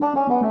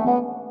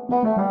Hello,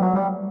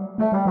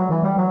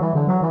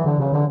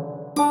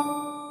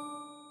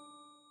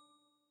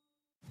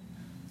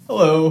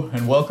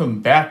 and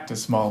welcome back to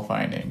Small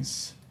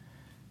Findings.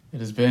 It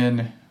has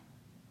been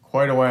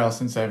quite a while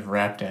since I've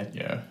rapped at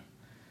you,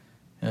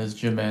 as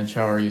Jim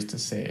Anchower used to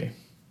say.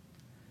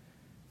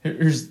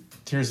 Here's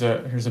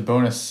a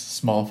bonus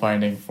small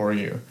finding for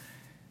you.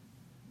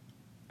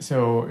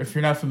 So, if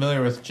you're not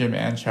familiar with Jim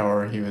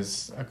Anchower, he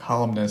was a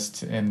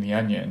columnist in The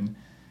Onion,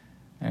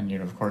 and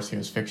of course, he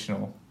was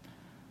fictional.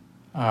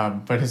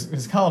 But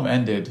his column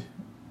ended,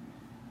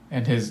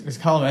 and his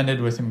column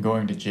ended with him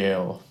going to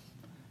jail.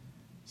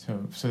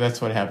 So that's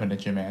what happened to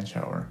Jim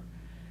Anchower.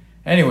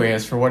 Anyway,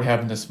 as for what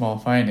happened to Small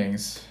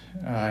Findings,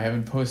 I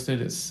haven't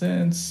posted it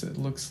since, it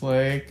looks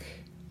like,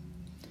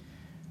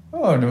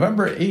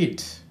 November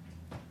 8th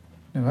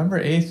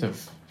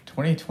of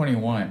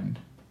 2021.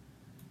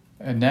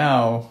 And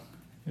now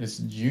it's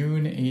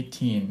June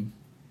 18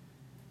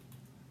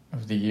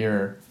 of the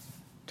year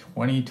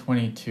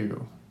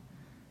 2022.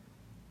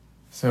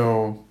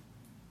 So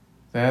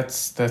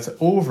that's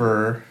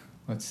over,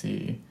 let's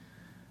see,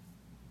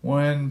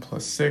 1 +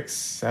 6,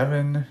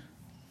 7,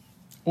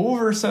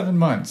 over 7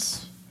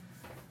 months.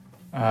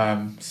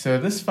 So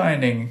this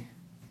finding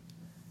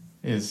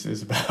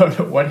is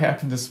about what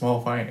happened to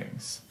Small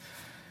Findings.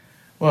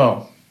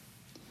 Well,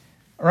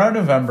 around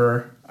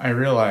November, I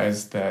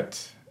realized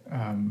that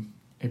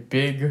a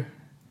big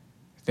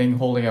thing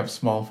holding up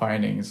Small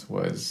Findings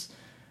was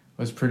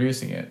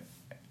producing it.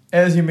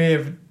 As you may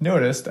have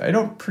noticed, I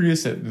don't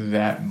produce it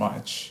that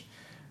much,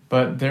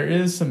 but there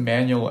is some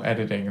manual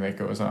editing that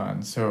goes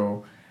on.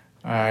 So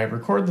I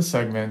record the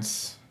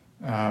segments.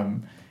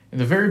 In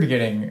the very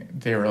beginning,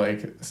 they were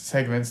like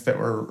segments that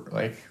were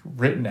like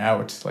written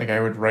out. Like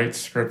I would write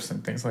scripts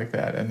and things like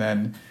that, and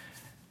then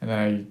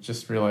I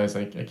just realized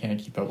like I can't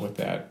keep up with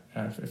that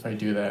if I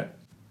do that.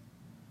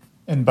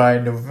 And by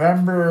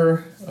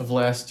November of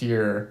last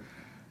year,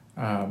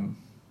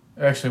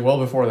 actually well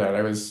before that,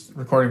 I was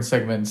recording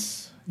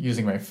segments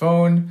using my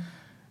phone,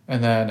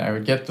 and then I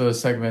would get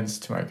those segments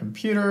to my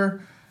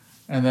computer,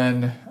 and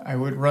then I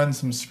would run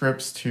some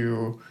scripts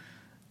to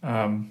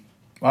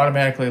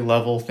automatically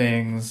level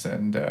things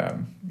and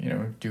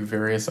do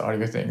various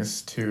audio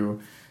things to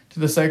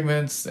the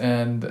segments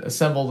and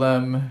assemble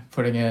them,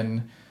 putting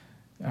in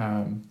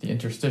the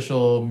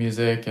interstitial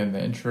music and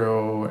the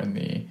intro and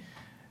the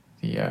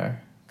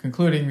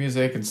concluding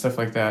music and stuff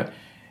like that.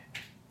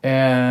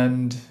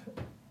 And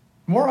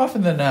more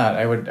often than not,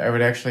 I would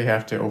actually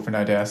have to open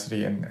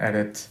Audacity and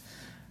edit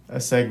a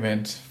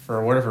segment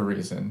for whatever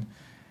reason.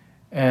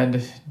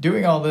 And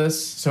doing all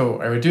this, so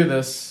I would do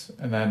this,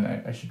 and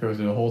then I should go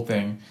through the whole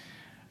thing.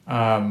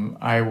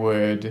 I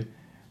would,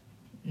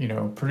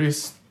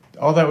 produce,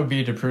 all that would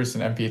be to produce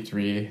an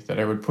MP3 that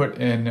I would put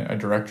in a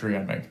directory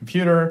on my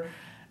computer,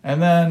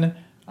 and then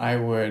I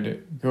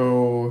would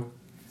go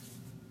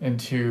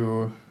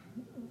into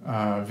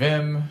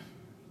Vim,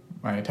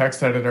 my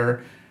text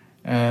editor,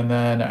 and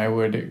then I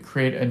would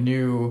create a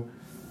new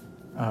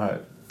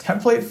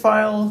template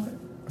file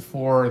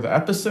for the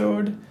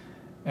episode,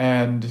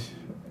 and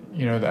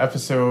the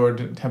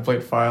episode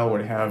template file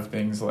would have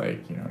things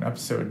like an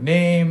episode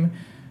name.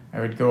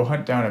 I would go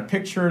hunt down a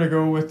picture to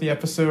go with the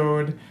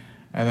episode,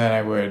 and then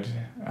I would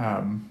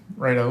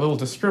write a little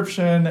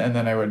description, and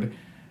then I would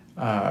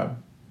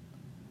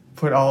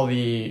put all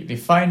the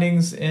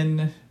findings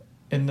in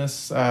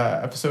this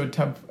episode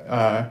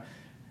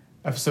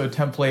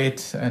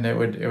template, and it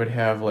would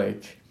have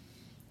like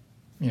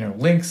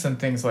links and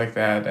things like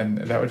that, and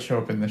that would show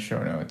up in the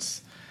show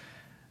notes.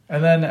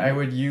 And then I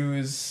would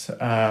use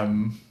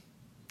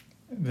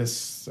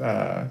this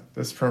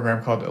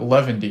program called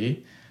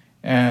Eleventy,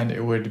 and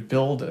it would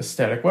build a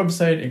static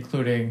website,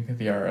 including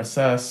the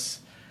RSS,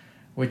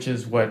 which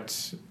is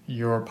what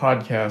your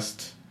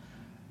podcast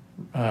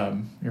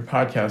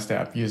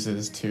app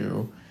uses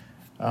to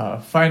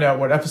find out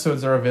what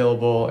episodes are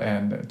available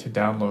and to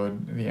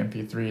download the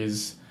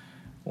MP3s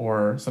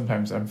or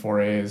sometimes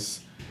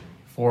M4As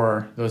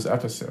for those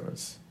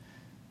episodes.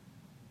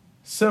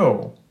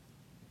 So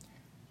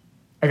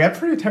I got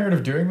pretty tired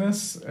of doing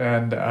this,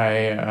 and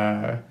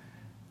I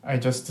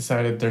just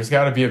decided there's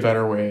got to be a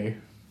better way.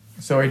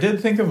 So I did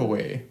think of a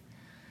way,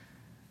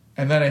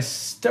 and then I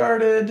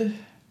started.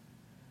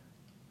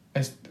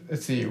 Let's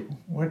see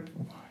what.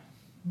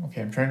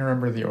 Okay, I'm trying to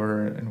remember the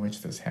order in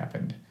which this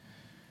happened.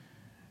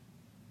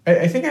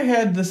 I think I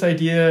had this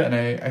idea, and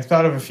I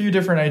thought of a few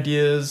different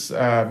ideas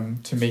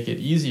to make it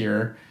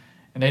easier,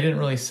 and I didn't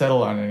really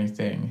settle on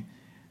anything.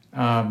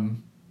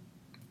 And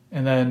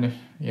then,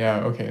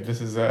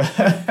 this is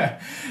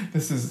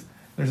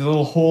there's a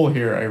little hole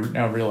here, I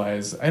now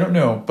realize. I don't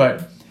know,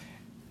 but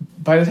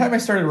by the time I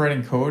started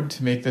writing code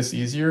to make this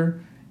easier,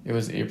 it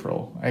was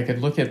April. I could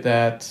look at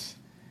that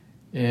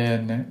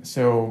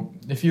so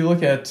if you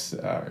look at,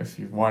 if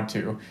you want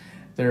to,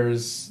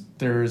 there's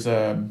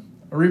a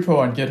repo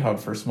on GitHub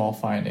for Small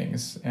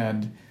Findings,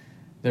 and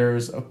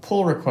there's a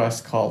pull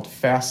request called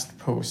fast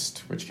post,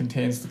 which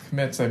contains the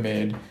commits I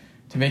made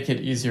to make it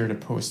easier to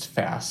post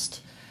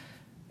fast.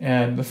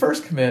 And the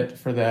first commit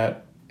for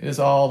that is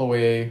all the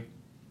way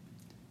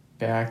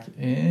back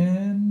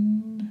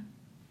in,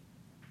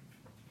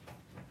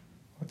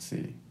 let's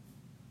see.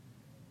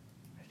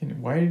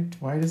 Why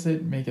does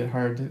it make it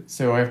hard to,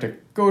 so I have to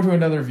go to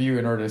another view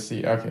in order to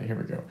see, okay, here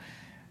we go.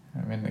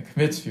 I'm in the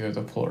commits view of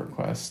the pull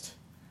request.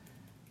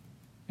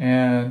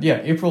 And yeah,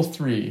 April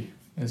 3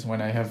 is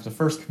when I have the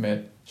first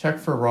commit. Check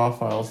for raw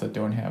files that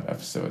don't have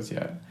episodes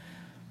yet.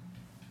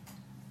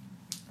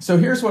 So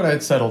here's what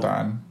I'd settled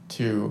on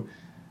to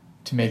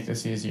make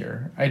this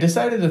easier. I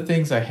decided the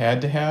things I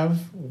had to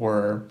have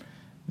were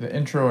the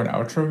intro and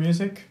outro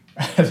music.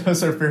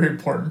 Those are very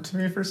important to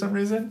me for some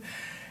reason.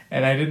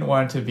 And I didn't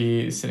want to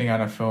be sitting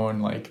on a phone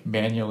like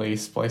manually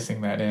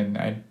splicing that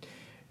in.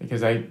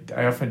 Because I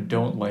often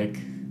don't like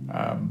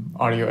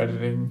audio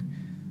editing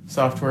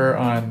software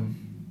on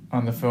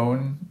the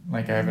phone.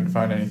 Like I haven't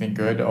found anything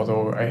good,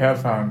 although I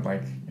have found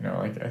like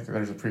I think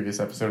there's a previous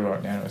episode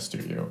about Nano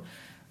Studio,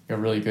 a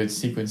really good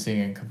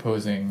sequencing and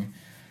composing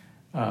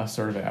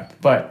sort of app.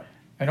 But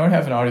I don't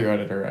have an audio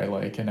editor I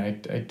like, and I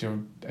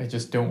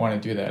just don't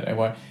want to do that. I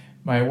want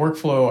my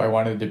workflow. I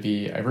wanted to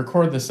be I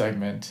record the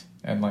segment.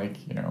 And the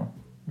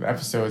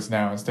episodes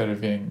now, instead of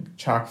being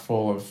chock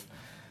full of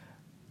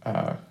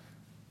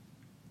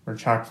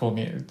chock full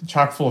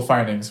of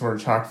findings, where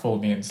chock full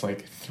means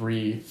like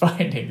 3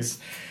 findings.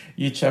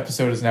 Each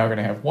episode is now going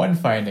to have 1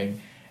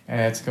 finding,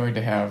 and it's going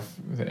to have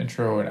the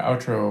intro and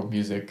outro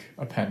music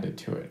appended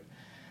to it.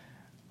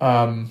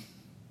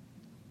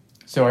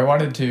 So I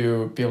wanted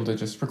to be able to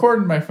just record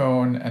on my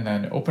phone and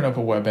then open up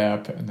a web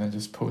app and then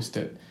just post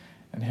it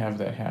and have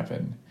that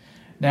happen.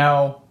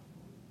 Now,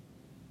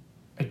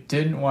 I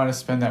didn't want to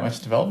spend that much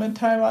development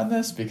time on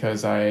this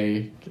because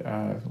I,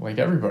 like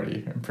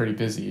everybody, I'm pretty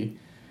busy.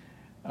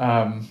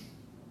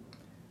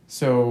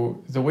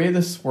 So the way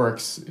this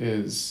works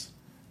is,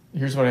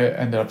 here's what I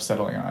ended up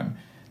settling on.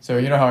 So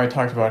you know how I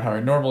talked about how I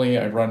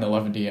run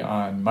 11D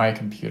on my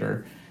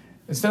computer.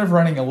 Instead of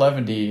running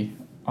 11D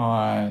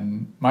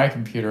on my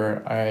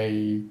computer,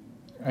 I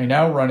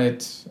now run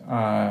it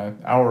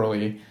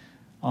hourly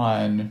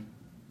on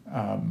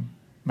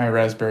my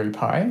Raspberry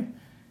Pi,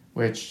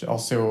 which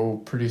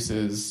also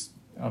produces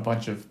a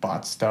bunch of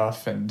bot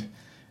stuff and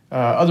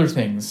other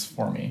things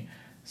for me.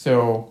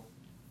 So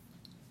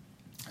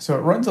it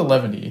runs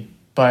 11D,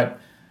 but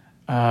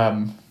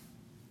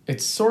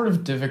it's sort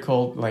of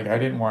difficult. Like I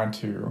didn't want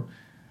to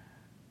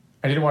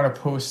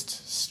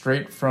post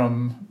straight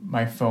from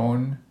my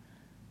phone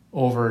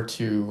over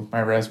to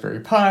my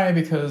Raspberry Pi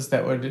because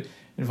that would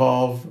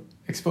involve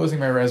exposing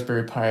my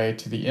Raspberry Pi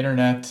to the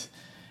internet.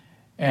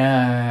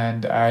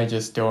 And I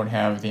just don't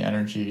have the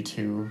energy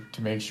to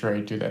make sure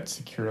I do that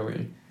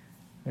securely.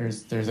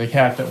 There's a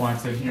cat that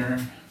wants in here.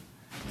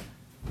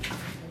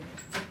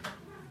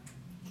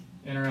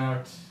 In or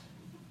out.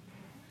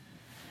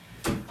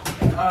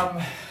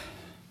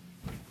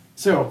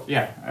 So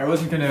yeah, I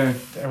wasn't gonna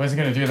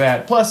do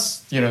that. Plus,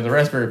 the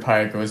Raspberry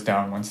Pi goes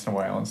down once in a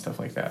while and stuff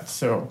like that.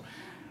 So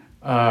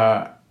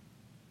I'm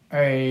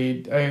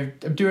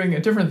doing a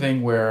different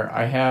thing where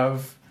I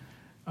have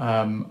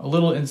a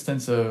little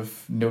instance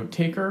of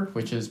NoteTaker,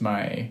 which is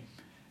my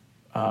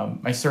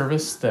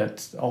service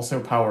that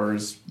also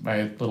powers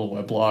my little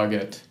weblog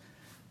at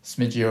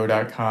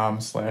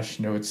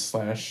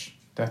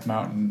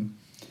smidgeo.com/notes/deathmountain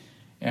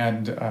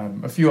and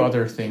a few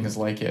other things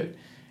like it.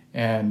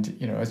 And,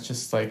 it's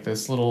just like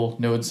this little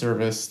node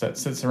service that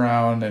sits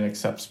around and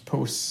accepts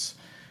posts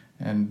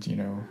and,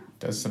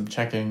 does some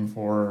checking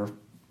for,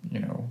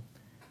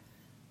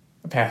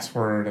 a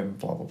password and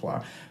blah, blah,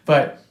 blah.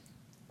 But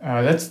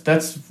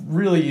that's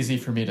really easy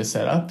for me to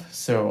set up.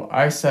 So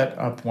I set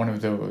up one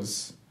of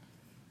those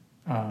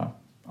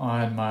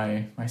on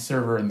my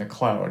server in the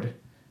cloud,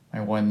 my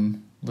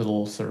one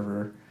little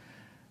server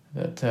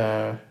that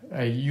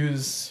I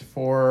use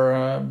for,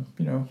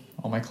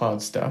 all my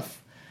cloud stuff.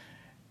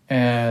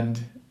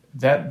 And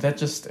that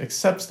just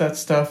accepts that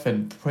stuff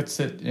and puts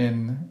it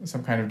in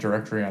some kind of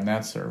directory on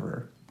that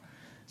server.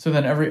 So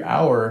then every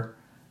hour,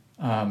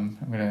 I'm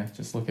going to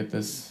just look at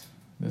this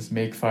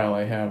make file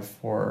I have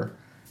for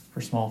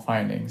small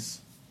findings.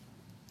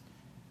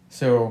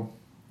 So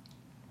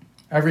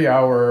every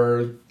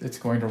hour, it's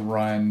going to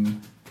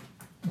run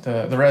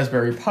the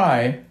Raspberry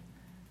Pi.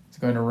 It's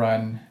going to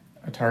run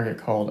a target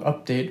called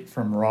update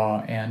from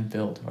raw and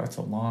build. Well, that's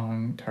a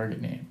long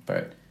target name,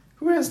 but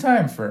who has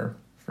time for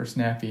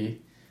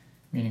snappy,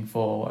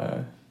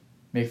 meaningful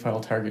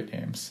makefile target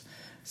names?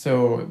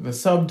 So the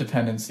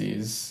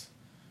sub-dependencies,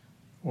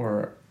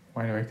 or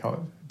why do I call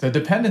it? The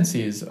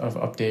dependencies of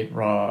update,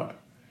 raw,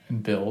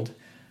 and build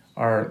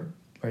are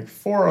like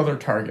 4 other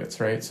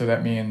targets, right? So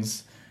that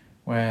means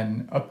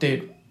when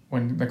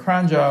the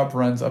cron job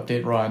runs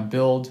update, raw, and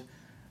build,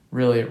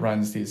 really it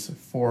runs these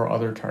 4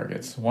 other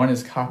targets. One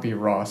is copy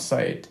raw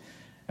site,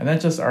 and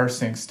that just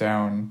rsyncs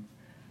down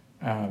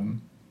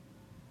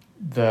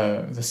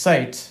the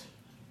site,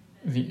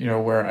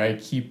 where I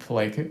keep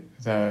like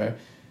the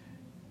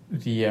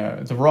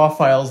raw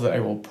files that I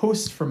will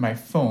post from my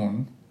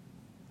phone,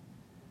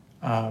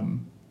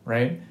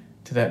 right,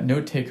 to that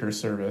NoteTaker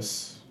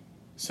service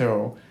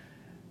So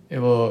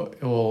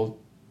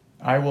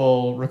I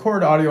will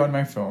record audio on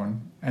my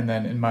phone, and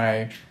then in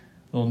my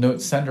little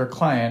note sender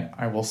client,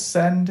 I will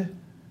send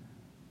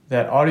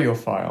that audio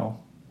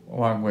file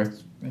along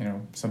with,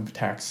 some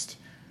text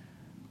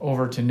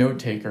over to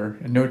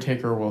NoteTaker, and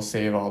NoteTaker will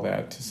save all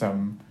that to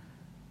some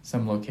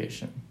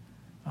location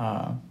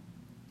on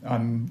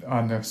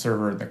the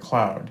server in the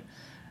cloud.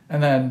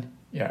 And then,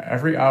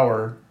 every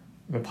hour,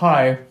 the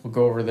Pi will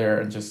go over there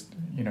and just,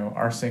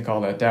 rsync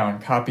all that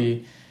down,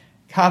 copy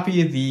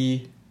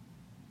the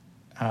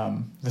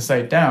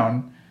site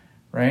down,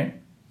 right?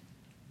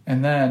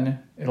 And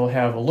then it'll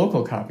have a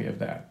local copy of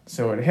that.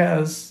 So it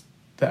has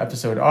the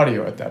episode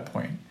audio at that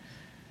point,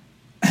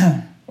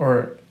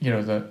 or,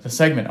 the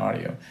segment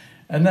audio.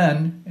 And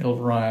then it'll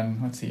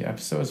run,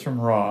 episodes from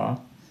Raw.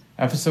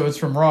 Episodes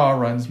from Raw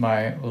runs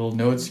my little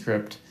Node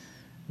script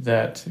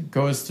that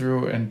goes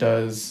through and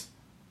does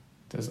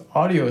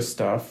audio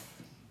stuff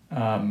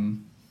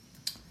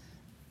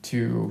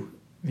to,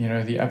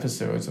 the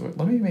episodes. So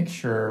let me make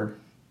sure.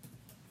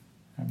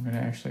 I'm going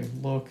to actually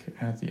look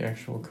at the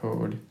actual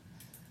code.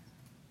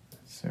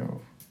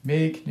 So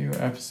make new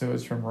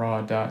episodes from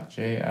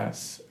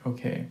raw.js.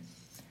 Okay.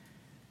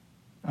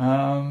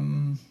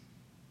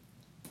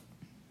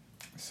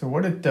 So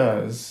what it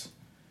does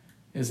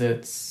is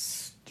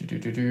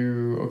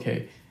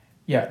okay.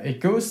 Yeah, it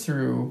goes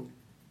through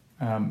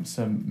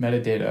some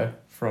metadata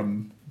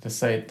from the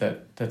site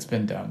that's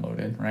been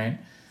downloaded, right?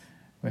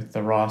 With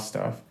the raw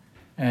stuff.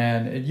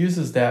 And it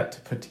uses that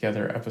to put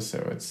together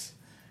episodes.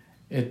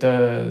 It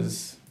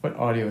does, what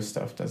audio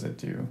stuff does it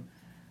do?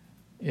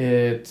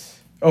 It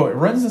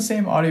runs the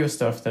same audio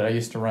stuff that I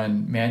used to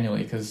run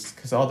manually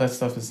because all that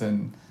stuff is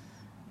in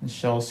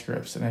shell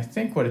scripts. And I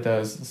think what it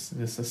does is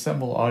this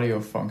assemble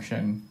audio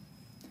function.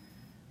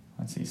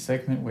 Let's see,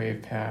 segment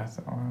wave path,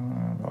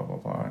 blah, blah,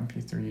 blah,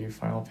 MP3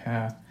 file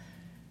path,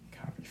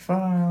 copy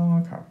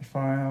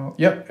file.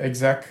 Yep,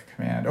 exec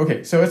command.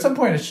 Okay, so at some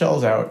point it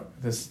shells out,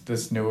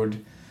 this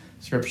node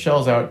script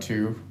shells out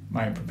to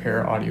my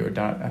prepare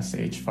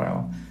audio.sh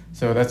file.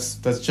 So that's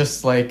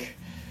just like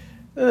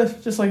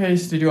I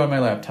used to do on my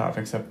laptop,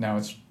 except now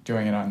it's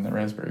doing it on the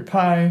Raspberry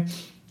Pi.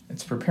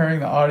 It's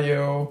preparing the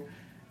audio,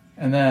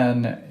 and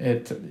then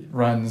it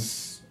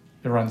runs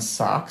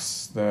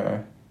SOX,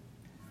 the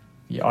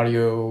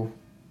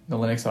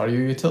Linux audio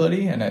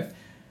utility, and it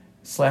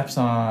slaps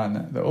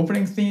on the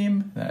opening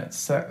theme, then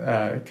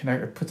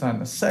it puts on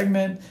the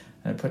segment,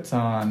 and it puts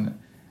on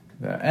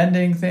the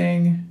ending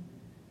thing,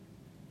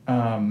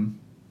 and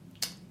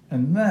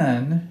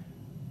then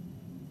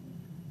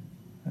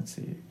let's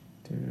see.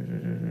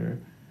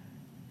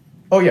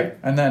 Oh yeah,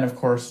 and then of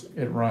course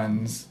it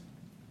runs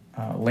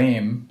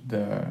Lame,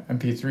 the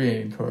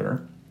MP3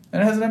 encoder,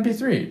 and it has an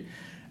MP3,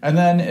 and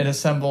then it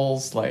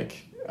assembles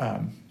like.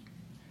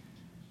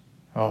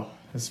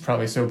 This is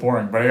probably so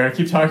boring, but I gotta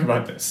keep talking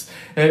about this.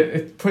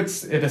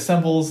 It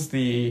assembles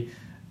the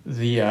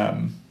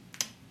Alembic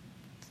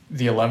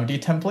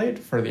template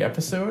for the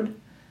episode,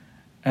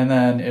 and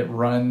then it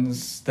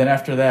runs. Then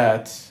after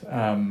that,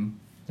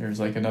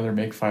 there's like another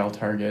makefile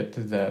target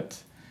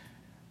that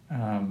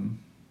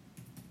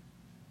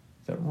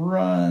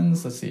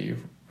runs. Let's see,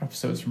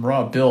 episodes from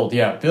Raw build.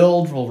 Yeah,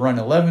 build will run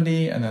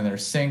Alembic, and then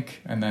there's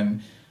sync, and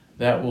then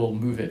that will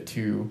move it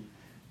to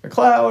the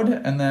cloud,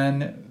 and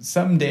then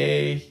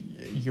someday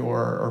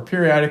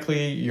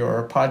periodically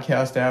your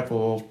podcast app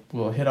will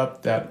hit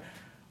up that.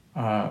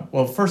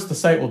 First the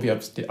site will be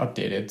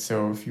updated,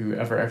 so if you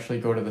ever actually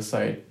go to the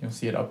site, you'll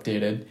see it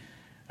updated,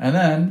 and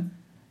then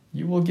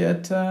you will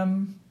get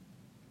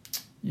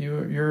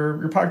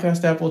your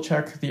podcast app will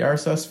check the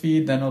RSS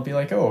feed. Then it'll be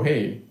like, oh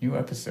hey, new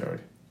episode.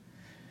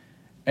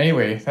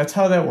 Anyway, that's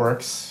how that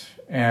works,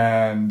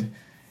 and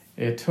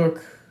it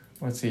took,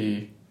 let's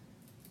see.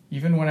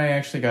 Even when I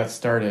actually got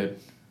started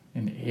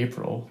in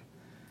April,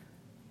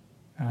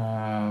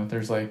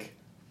 there's like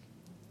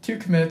 2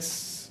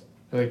 commits,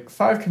 like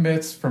 5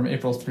 commits from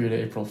April 3 to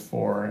April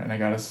 4, and I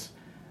got as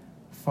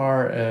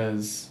far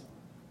as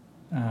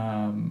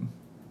doing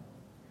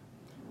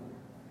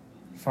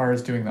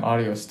the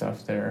audio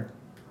stuff there.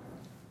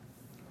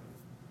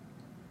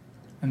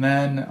 And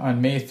then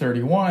on May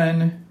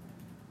 31,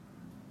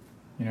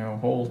 a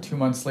whole 2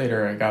 months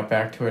later, I got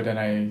back to it, and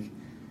I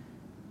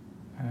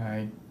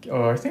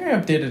think I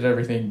updated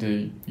everything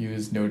to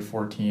use Node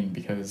 14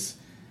 because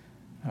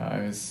I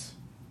was...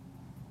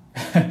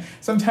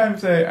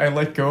 Sometimes I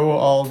let go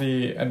all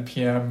the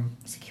NPM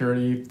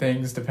security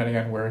things depending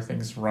on where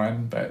things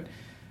run, but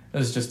it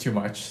was just too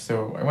much.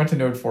 So I went to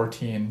Node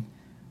 14,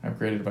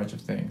 upgraded a bunch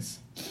of things.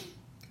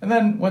 And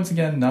then, once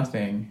again,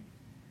 nothing.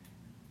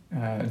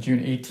 June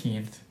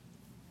 18th,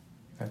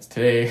 that's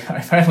today,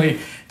 I finally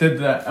did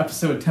the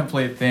episode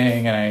template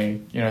thing,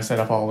 and I set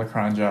up all the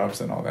cron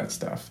jobs and all that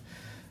stuff.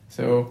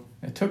 So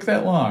it took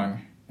that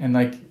long. And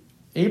like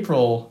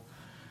April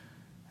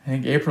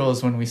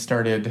is when we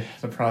started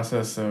the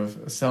process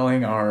of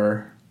selling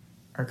our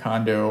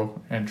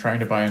condo and trying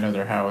to buy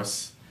another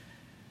house.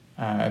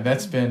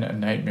 That's been a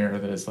nightmare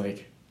that has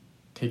like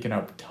taken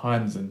up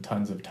tons and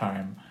tons of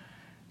time.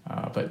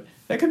 But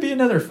that could be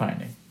another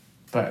finding.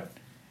 But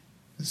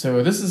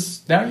so this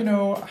is, now you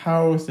know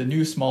how the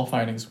new small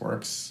findings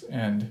works,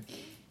 and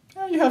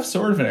you have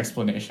sort of an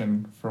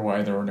explanation for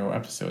why there were no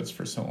episodes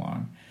for so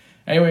long.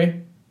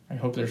 Anyway, I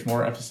hope there's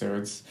more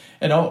episodes.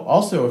 And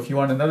also, if you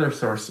want another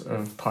source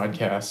of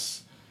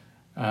podcasts,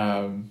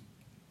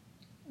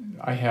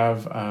 I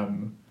have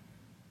a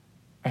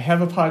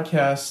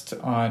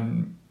podcast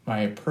on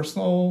my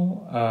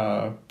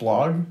personal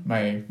blog,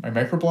 my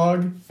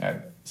microblog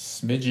at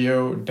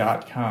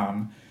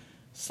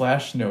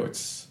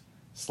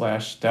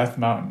smidgio.com/notes/Death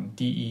Mountain,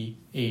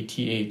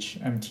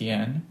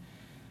 DEATHMTN.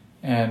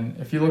 And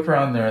if you look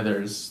around there,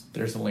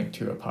 there's a link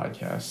to a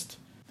podcast.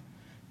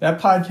 That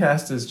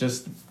podcast is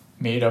just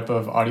made up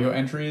of audio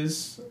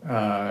entries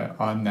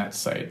on that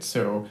site.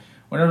 So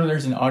whenever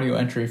there's an audio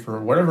entry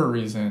for whatever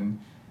reason,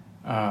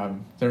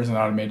 there's an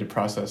automated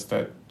process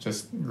that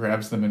just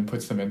grabs them and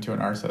puts them into an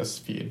RSS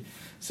feed.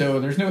 So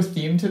there's no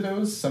theme to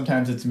those.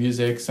 Sometimes it's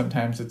music,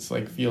 sometimes it's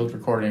like field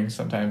recording,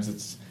 sometimes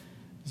it's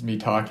me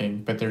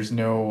talking, but there's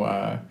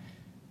not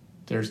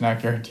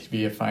guaranteed to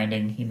be a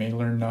finding. You may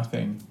learn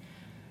nothing.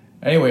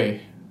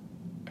 Anyway,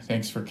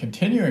 thanks for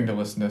continuing to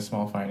listen to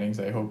Small Findings.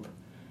 I hope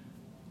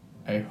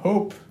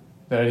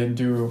that I didn't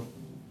do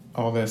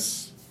all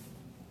this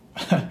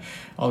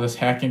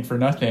hacking for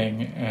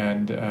nothing,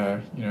 and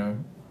with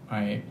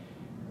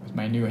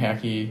my new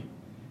hacky,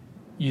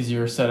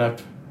 easier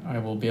setup, I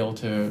will be able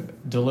to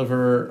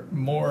deliver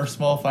more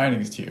small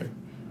findings to you.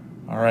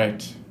 All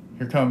right,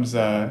 here comes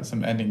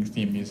some ending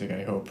theme music,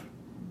 I hope.